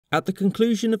At the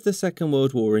conclusion of the Second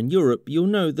World War in Europe, you'll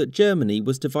know that Germany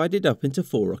was divided up into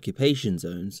 4 occupation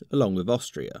zones, along with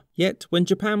Austria. Yet, when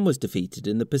Japan was defeated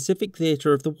and the Pacific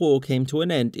theatre of the war came to an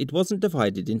end, it wasn't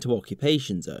divided into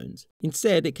occupation zones.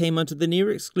 Instead, it came under the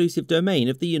near-exclusive domain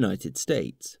of the United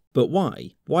States. But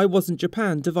why? Why wasn't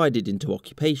Japan divided into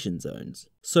occupation zones?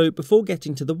 So, before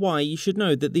getting to the why, you should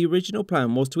know that the original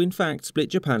plan was to in fact split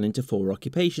Japan into 4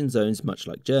 occupation zones, much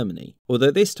like Germany,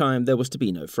 although this time there was to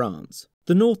be no France.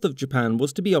 The north of Japan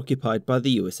was to be occupied by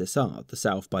the USSR, the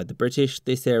south by the British,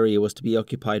 this area was to be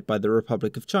occupied by the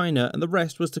Republic of China, and the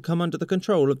rest was to come under the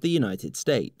control of the United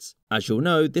States. As you'll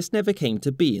know, this never came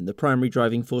to be, and the primary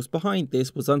driving force behind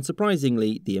this was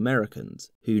unsurprisingly the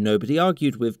Americans, who nobody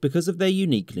argued with because of their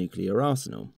unique nuclear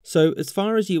arsenal. So, as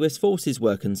far as US forces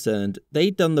were concerned,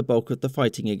 they'd done the bulk of the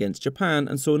fighting against Japan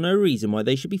and saw no reason why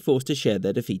they should be forced to share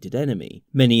their defeated enemy.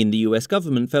 Many in the US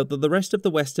government felt that the rest of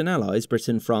the Western allies,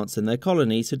 Britain, France and their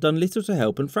colonies, had done little to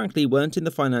help and frankly weren't in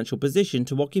the financial position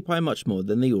to occupy much more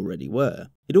than they already were.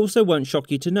 It also won't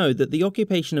shock you to know that the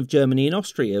occupation of Germany and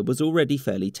Austria was already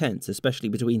fairly tense, especially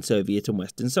between Soviet and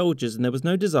Western soldiers, and there was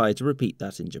no desire to repeat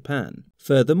that in Japan.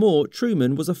 Furthermore,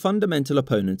 Truman was a fundamental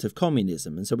opponent of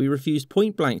communism, and so he refused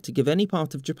point blank to give any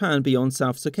part of Japan beyond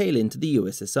South Sakhalin to the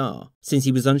USSR, since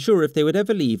he was unsure if they would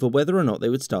ever leave or whether or not they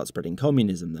would start spreading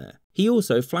communism there. He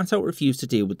also flat out refused to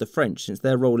deal with the French, since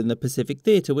their role in the Pacific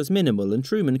theatre was minimal, and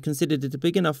Truman considered it a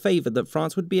big enough favour that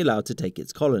France would be allowed to take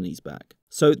its colonies back.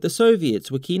 So the Soviets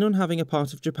were keen on having a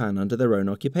part of Japan under their own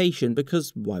occupation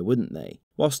because why wouldn't they?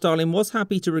 While Stalin was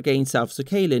happy to regain South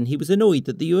Sakhalin, he was annoyed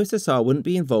that the USSR wouldn't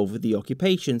be involved with the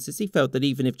occupation, since he felt that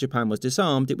even if Japan was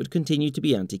disarmed, it would continue to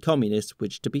be anti-communist,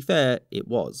 which, to be fair, it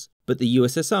was. But the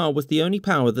USSR was the only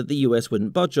power that the US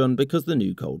wouldn't budge on because of the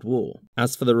new Cold War.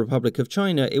 As for the Republic of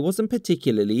China, it wasn't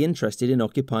particularly interested in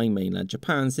occupying mainland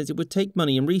Japan, since it would take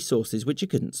money and resources which it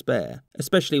couldn't spare,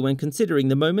 especially when considering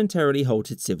the momentarily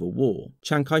halted civil war.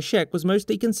 Chiang Kai-shek was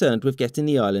mostly concerned with getting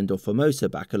the island of Formosa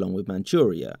back along with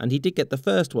Manchuria, and he did get the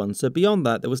first one, so beyond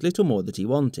that there was little more that he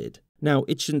wanted. Now,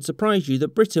 it shouldn't surprise you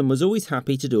that Britain was always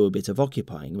happy to do a bit of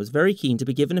occupying and was very keen to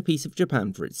be given a piece of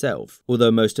Japan for itself,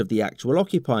 although most of the actual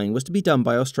occupying was to be done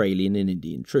by Australian and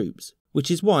Indian troops. Which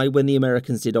is why, when the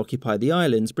Americans did occupy the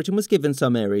islands, Britain was given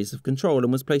some areas of control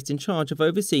and was placed in charge of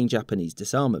overseeing Japanese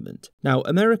disarmament. Now,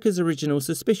 America's original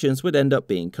suspicions would end up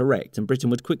being correct, and Britain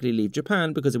would quickly leave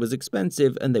Japan because it was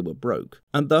expensive and they were broke.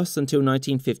 And thus, until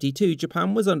 1952,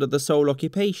 Japan was under the sole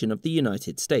occupation of the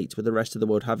United States, with the rest of the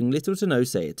world having little to no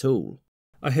say at all.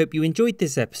 I hope you enjoyed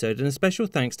this episode, and a special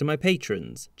thanks to my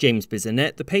patrons: James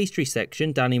Bizanet, The Pastry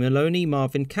Section, Danny Maloney,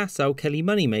 Marvin Cassell, Kelly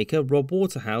Moneymaker, Rob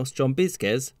Waterhouse, John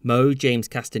Bizquez, Mo, James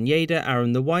Castaneda,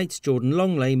 Aaron the Whites, Jordan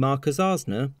Longley, Marcus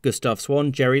Arsner, Gustav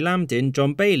Swan, Jerry Lambdin,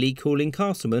 John Bailey, Calling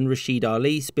Castleman, Rashid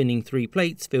Ali, Spinning 3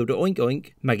 Plates, Fielder Oink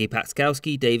Oink, Maggie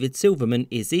Patskowski, David Silverman,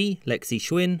 Izzy, Lexi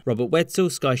Schwinn, Robert Wetzel,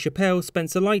 Sky Chappelle,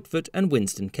 Spencer Lightfoot and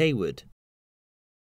Winston Kaywood.